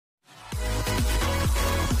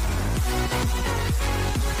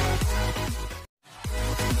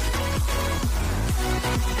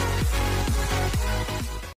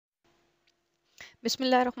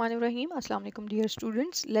Bismillahirrahmanirrahim. Assalamu alaikum, dear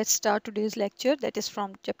students. Let's start today's lecture, that is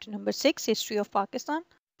from chapter number 6, History of Pakistan.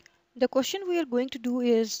 The question we are going to do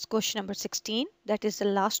is question number 16, that is the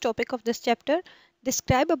last topic of this chapter.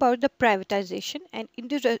 Describe about the privatization and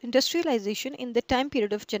industrialization in the time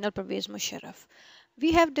period of General Pervez Musharraf.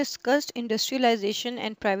 We have discussed industrialization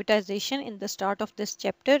and privatization in the start of this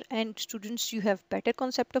chapter, and students, you have better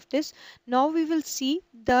concept of this. Now we will see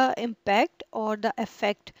the impact or the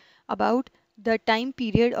effect about the time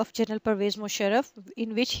period of General Pervez Musharraf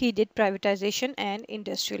in which he did privatization and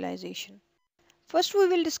industrialization. First, we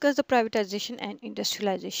will discuss the privatization and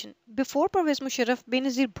industrialization. Before Pervez Musharraf,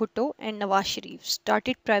 Benazir Bhutto and Nawaz Sharif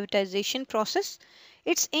started privatization process.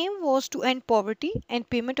 Its aim was to end poverty and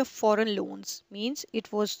payment of foreign loans. Means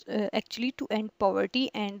it was actually to end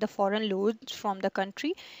poverty and the foreign loans from the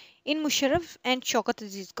country in Musharraf and Shaukat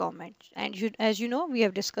Aziz's government. And as you know, we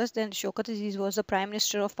have discussed that Shaukat Aziz was the Prime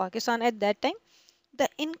Minister of Pakistan at that time. The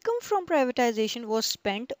income from privatization was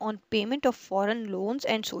spent on payment of foreign loans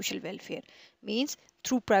and social welfare. Means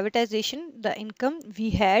through privatization, the income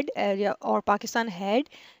we had or Pakistan had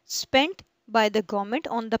spent by the government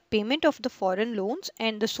on the payment of the foreign loans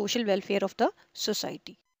and the social welfare of the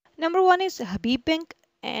society. Number one is Habib Bank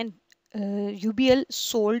and UBL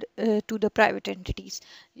sold to the private entities.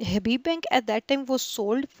 Habib Bank at that time was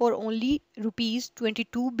sold for only rupees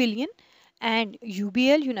 22 billion, and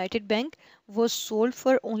UBL United Bank was sold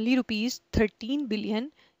for only rupees 13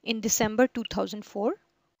 billion in December 2004.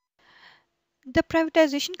 The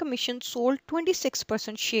Privatization Commission sold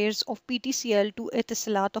 26% shares of PTCL to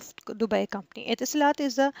Etisalat of Dubai company. Etisalat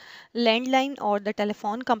is the landline or the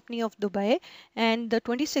telephone company of Dubai, and the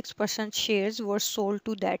 26% shares were sold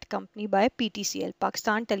to that company by PTCL,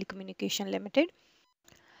 Pakistan Telecommunication Limited.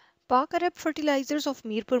 Pak Arab fertilizers of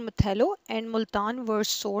Mirpur Mathello and Multan were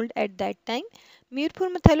sold at that time. Mirpur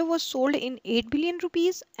Mathello was sold in 8 billion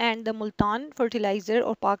rupees, and the Multan fertilizer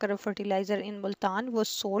or Pak Arab fertilizer in Multan was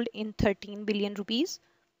sold in 13 billion rupees.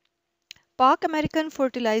 Pak American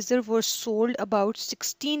fertilizer was sold about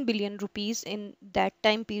 16 billion rupees in that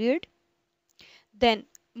time period. Then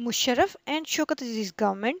Musharraf and Shaukat Aziz's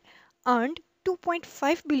government earned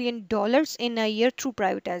 $2.5 billion in a year through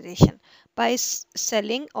privatization by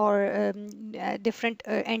selling or different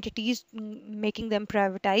entities, making them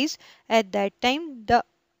privatize. At that time, the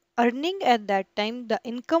earning at that time, the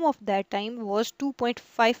income of that time was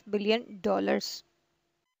 $2.5 billion.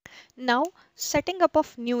 Now, setting up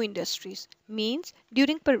of new industries means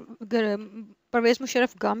during Pervez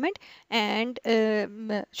Musharraf government and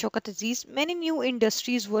Shaukat Aziz, many new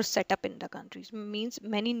industries were set up in the countries. Means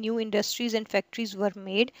many new industries and factories were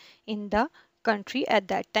made in the country at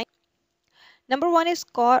that time. Number one is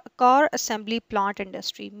car assembly plant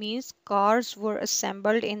industry. Means cars were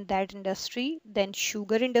assembled in that industry. Then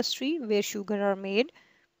sugar industry, where sugar are made.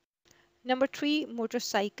 Number three,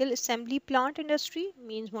 motorcycle assembly plant industry,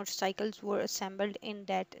 means motorcycles were assembled in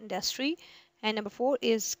that industry. And number four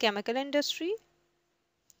is chemical industry.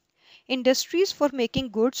 Industries for making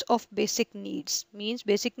goods of basic needs, means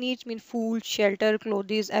basic needs mean food, shelter,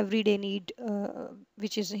 clothes, everyday need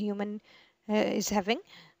which is a human is having.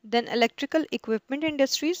 Then electrical equipment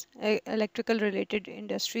industries, electrical related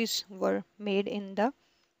industries were made in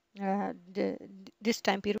this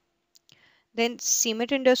time period. Then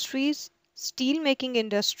cement industries, steel making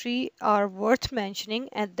industry are worth mentioning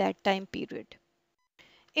at that time period.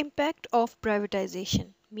 Impact of privatization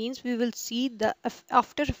means we will see the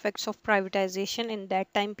after effects of privatization in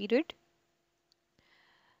that time period.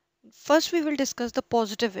 First, we will discuss the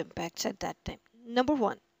positive impacts at that time. Number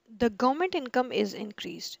one, the government income is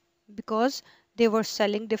increased because they were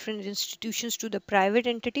selling different institutions to the private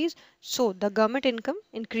entities. So the government income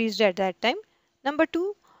increased at that time. Number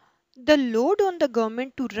two, the load on the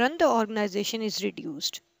government to run the organization is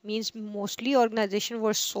reduced. Means mostly organization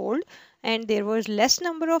were sold and there was less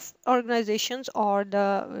number of organizations or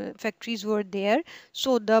the factories were there,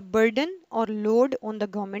 so the burden or load on the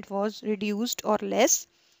government was reduced or less.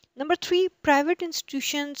 Number three, private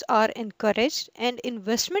institutions are encouraged and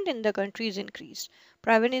investment in the country is increased.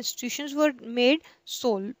 Private institutions were made,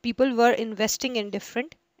 so people were investing in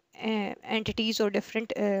different entities or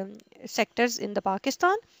different sectors in the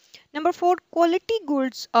Pakistan. Number four, quality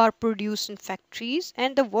goods are produced in factories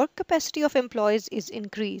and the work capacity of employees is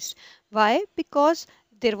increased. Why? Because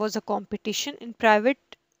there was a competition in private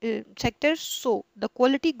sector, so the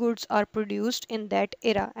quality goods are produced in that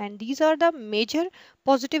era, and these are the major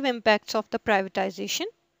positive impacts of the privatization.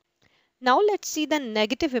 Now let's see the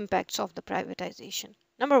negative impacts of the privatization.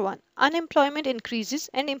 Number one, unemployment increases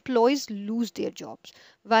and employees lose their jobs.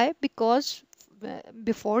 Why? Because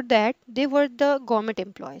before that they were the government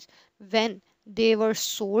employees. When They were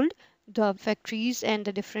sold. The factories and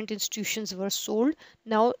the different institutions were sold.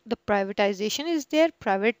 Now the privatization is there.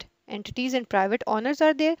 Private entities and private owners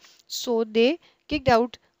are there. So they kicked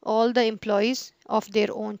out all the employees of their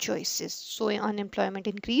own choices. So unemployment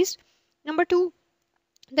increased. Number two,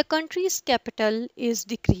 the country's capital is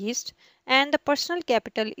decreased and the personal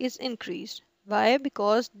capital is increased. Why?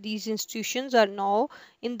 Because these institutions are now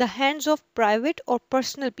in the hands of private or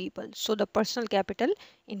personal people. So the personal capital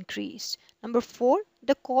increased. Number four,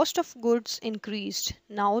 the cost of goods increased.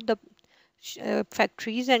 Now the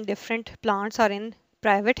factories and different plants are in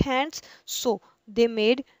private hands. So they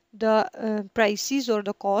made the prices or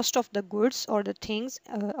the cost of the goods or the things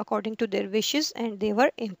according to their wishes, and they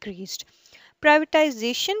were increased.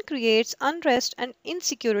 Privatization creates unrest and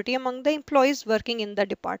insecurity among the employees working in the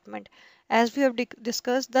department. As we have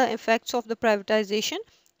discussed the effects of the privatization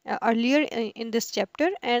earlier in this chapter,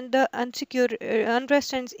 and the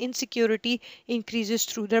unrest and insecurity increases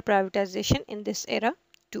through the privatization in this era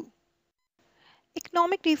too.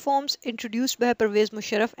 Economic reforms introduced by Pervez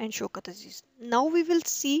Musharraf and Shaukat Aziz. Now we will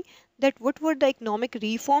see that what were the economic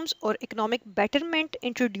reforms or economic betterment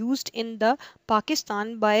introduced in the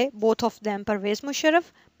Pakistan by both of them, Pervez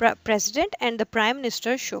Musharraf, President, and the Prime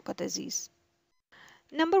Minister Shaukat Aziz.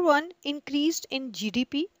 Number one, increased in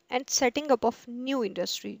GDP and setting up of new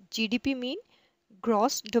industry. GDP mean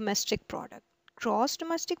gross domestic product. Gross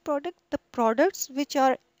domestic product, the products which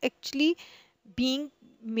are actually being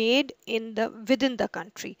made in the within the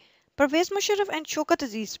country. Pervez Musharraf and Shaukat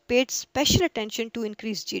Aziz paid special attention to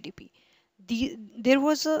increase GDP. There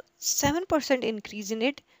was a 7% increase in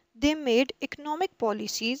it. They made economic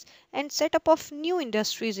policies and set up of new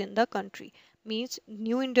industries in the country. Means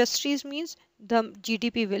new industries means the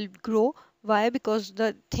GDP will grow. Why? Because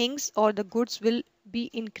the things or the goods will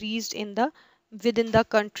be increased in the within the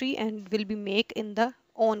country and will be made in the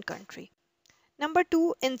own country. Number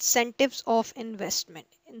two, incentives of investment.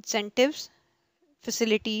 Incentives,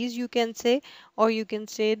 facilities, you can say, or you can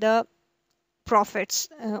say the profits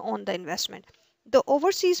on the investment. The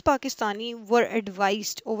overseas Pakistani,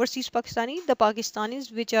 the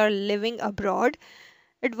Pakistanis which are living abroad,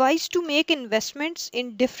 advised to make investments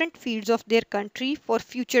in different fields of their country for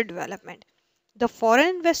future development. The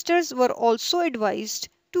foreign investors were also advised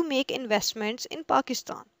to make investments in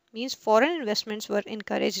Pakistan. Means foreign investments were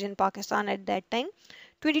encouraged in Pakistan at that time.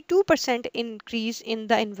 22% increase in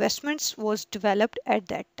the investments was developed at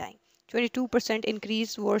that time. 22%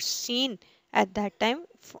 increase was seen at that time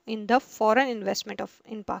in the foreign investment of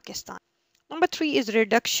in Pakistan. Number three is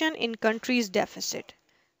reduction in country's deficit.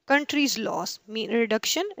 Country's loss mean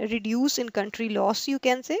reduction, reduce in country loss, you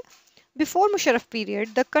can say. Before Musharraf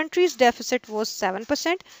period, the country's deficit was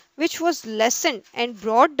 7%, which was lessened and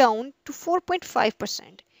brought down to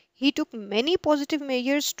 4.5%. He took many positive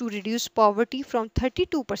measures to reduce poverty from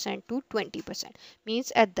 32% to 20%.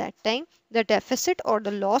 Means at that time, the deficit or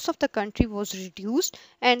the loss of the country was reduced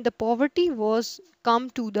and the poverty was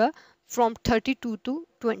come to the from 32 to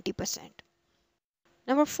 20%.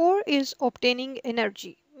 Number four is obtaining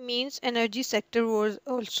energy. Means energy sector was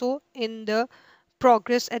also in the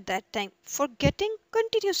progress at that time. For getting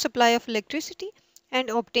continuous supply of electricity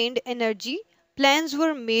and obtained energy, plans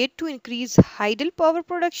were made to increase hydel power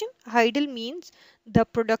production. Hydel means the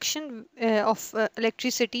production of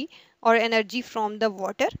electricity or energy from the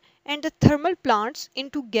water, and the thermal plants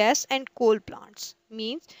into gas and coal plants.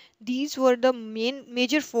 Means these were the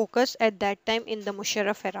major focus at that time in the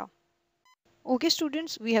Musharraf era. Okay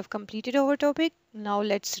students, we have completed our topic. Now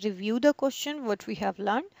let's review the question what we have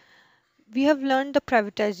learned. We have learned the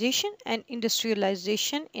privatization and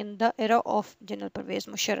industrialization in the era of General Pervez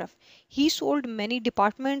Musharraf. He sold many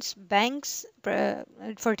departments, banks,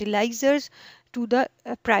 fertilizers to the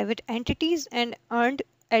private entities and earned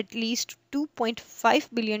at least $2.5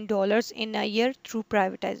 billion in a year through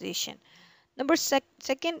privatization. Number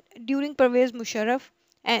second, during Pervez Musharraf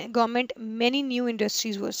government, many new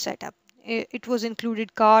industries were set up. It was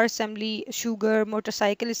included car assembly, sugar,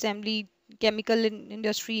 motorcycle assembly, chemical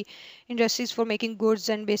industry, industries for making goods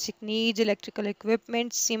and basic needs, electrical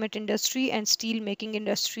equipment, cement industry, and steel making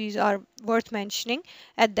industries are worth mentioning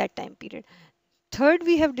at that time period. Third,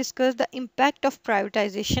 we have discussed the impact of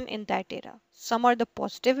privatization in that era. Some are the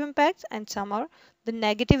positive impacts and some are the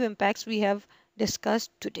negative impacts we have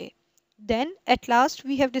discussed today. Then at last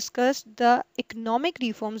we have discussed the economic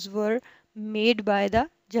reforms were made by the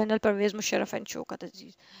General Pervez Musharraf and Shaukat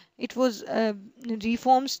Aziz. It was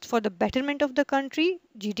reforms for the betterment of the country.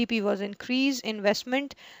 GDP was increased,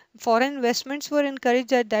 foreign investments were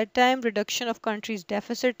encouraged at that time, reduction of country's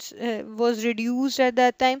deficits was reduced at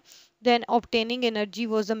that time. Then obtaining energy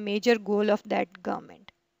was a major goal of that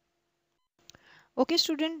government. Okay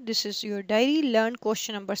student, this is your diary. Learn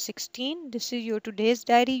question number 16. This is your today's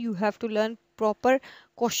diary. You have to learn proper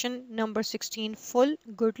question number 16 full.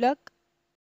 Good luck.